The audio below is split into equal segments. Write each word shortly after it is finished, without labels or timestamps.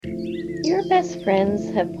Your best friends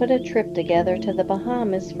have put a trip together to the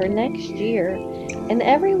Bahamas for next year, and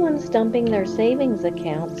everyone's dumping their savings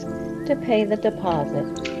accounts to pay the deposit.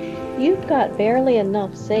 You've got barely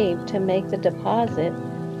enough saved to make the deposit,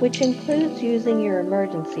 which includes using your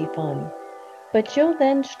emergency fund, but you'll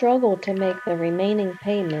then struggle to make the remaining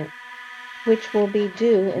payment, which will be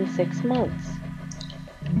due in 6 months.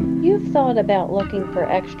 You've thought about looking for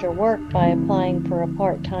extra work by applying for a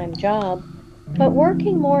part-time job, but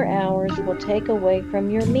working more hours will take away from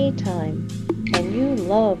your me time, and you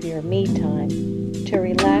love your me time to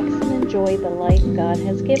relax and enjoy the life God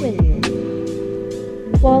has given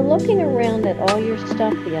you. While looking around at all your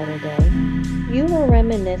stuff the other day, you were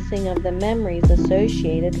reminiscing of the memories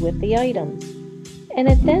associated with the items, and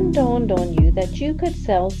it then dawned on you that you could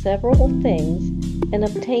sell several things and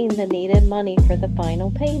obtain the needed money for the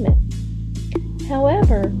final payment.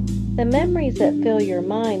 However, the memories that fill your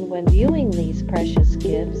mind when viewing these precious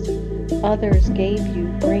gifts others gave you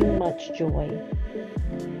bring much joy.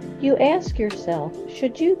 You ask yourself,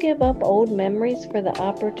 should you give up old memories for the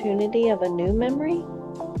opportunity of a new memory?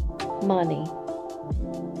 Money.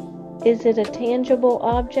 Is it a tangible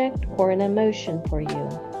object or an emotion for you?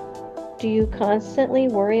 Do you constantly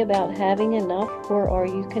worry about having enough, or are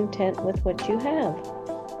you content with what you have?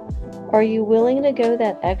 Are you willing to go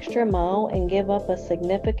that extra mile and give up a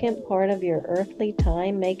significant part of your earthly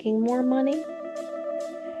time making more money?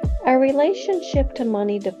 Our relationship to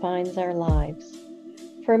money defines our lives.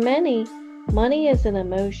 For many, money is an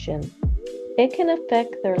emotion. It can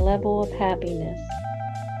affect their level of happiness.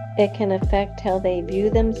 It can affect how they view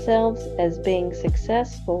themselves as being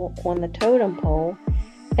successful on the totem pole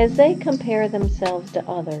as they compare themselves to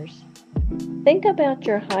others. Think about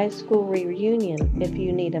your high school reunion if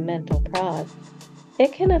you need a mental prod.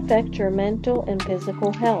 It can affect your mental and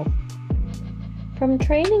physical health. From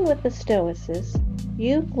training with the Stoicess,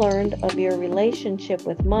 you've learned of your relationship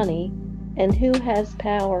with money and who has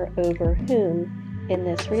power over whom in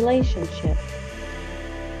this relationship.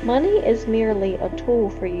 Money is merely a tool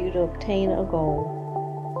for you to obtain a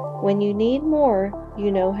goal. When you need more,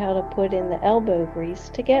 you know how to put in the elbow grease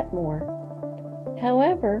to get more.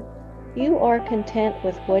 However, you are content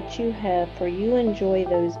with what you have, for you enjoy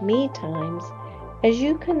those me times as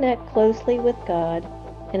you connect closely with God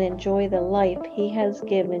and enjoy the life He has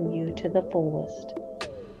given you to the fullest.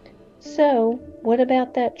 So, what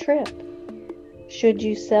about that trip? Should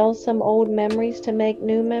you sell some old memories to make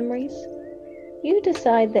new memories? You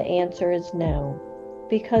decide the answer is no,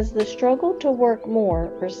 because the struggle to work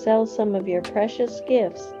more or sell some of your precious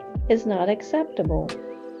gifts is not acceptable.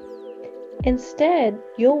 Instead,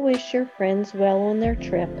 you'll wish your friends well on their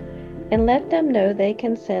trip and let them know they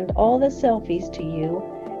can send all the selfies to you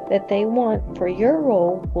that they want, for your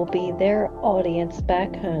role will be their audience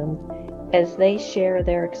back home as they share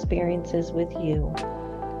their experiences with you.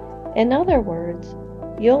 In other words,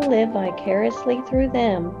 you'll live vicariously through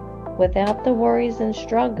them without the worries and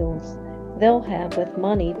struggles they'll have with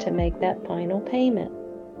money to make that final payment.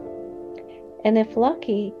 And if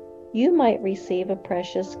lucky, you might receive a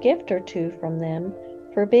precious gift or two from them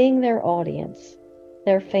for being their audience,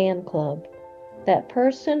 their fan club, that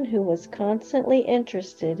person who was constantly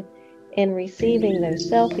interested in receiving those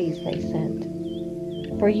selfies they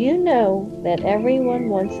sent. For you know that everyone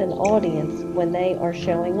wants an audience when they are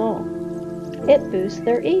showing off. It boosts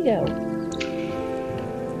their ego.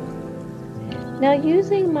 Now,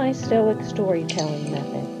 using my Stoic storytelling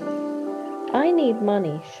method, I need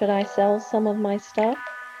money. Should I sell some of my stuff?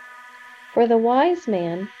 For the wise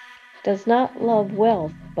man does not love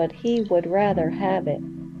wealth, but he would rather have it,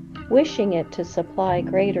 wishing it to supply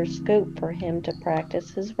greater scope for him to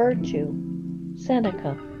practice his virtue.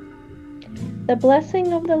 Seneca. The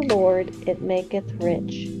blessing of the Lord it maketh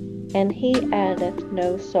rich, and he addeth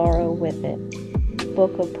no sorrow with it.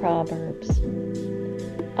 Book of Proverbs.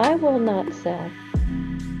 I will not sell.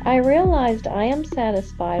 I realized I am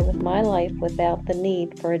satisfied with my life without the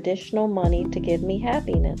need for additional money to give me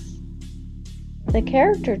happiness. The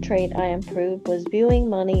character trait I improved was viewing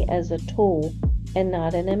money as a tool and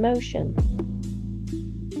not an emotion.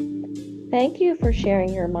 Thank you for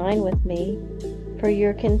sharing your mind with me. For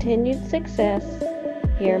your continued success,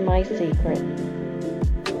 hear my secret.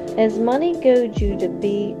 As money goads you to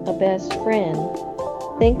be a best friend,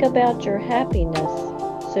 think about your happiness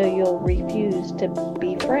so you'll refuse to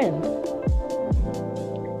befriend.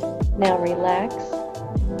 Now relax,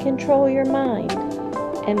 control your mind,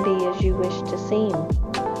 and be as you wish to seem,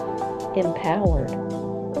 empowered.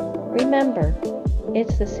 Remember,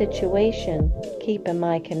 it's the situation keeping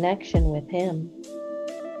my connection with Him.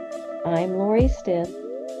 I'm Lori Stiff,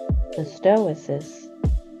 the Stoicess,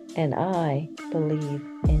 and I believe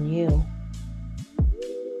in you.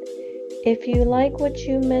 If you like what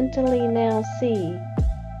you mentally now see,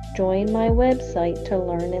 join my website to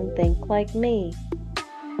learn and think like me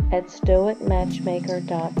at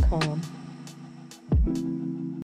stoicmatchmaker.com.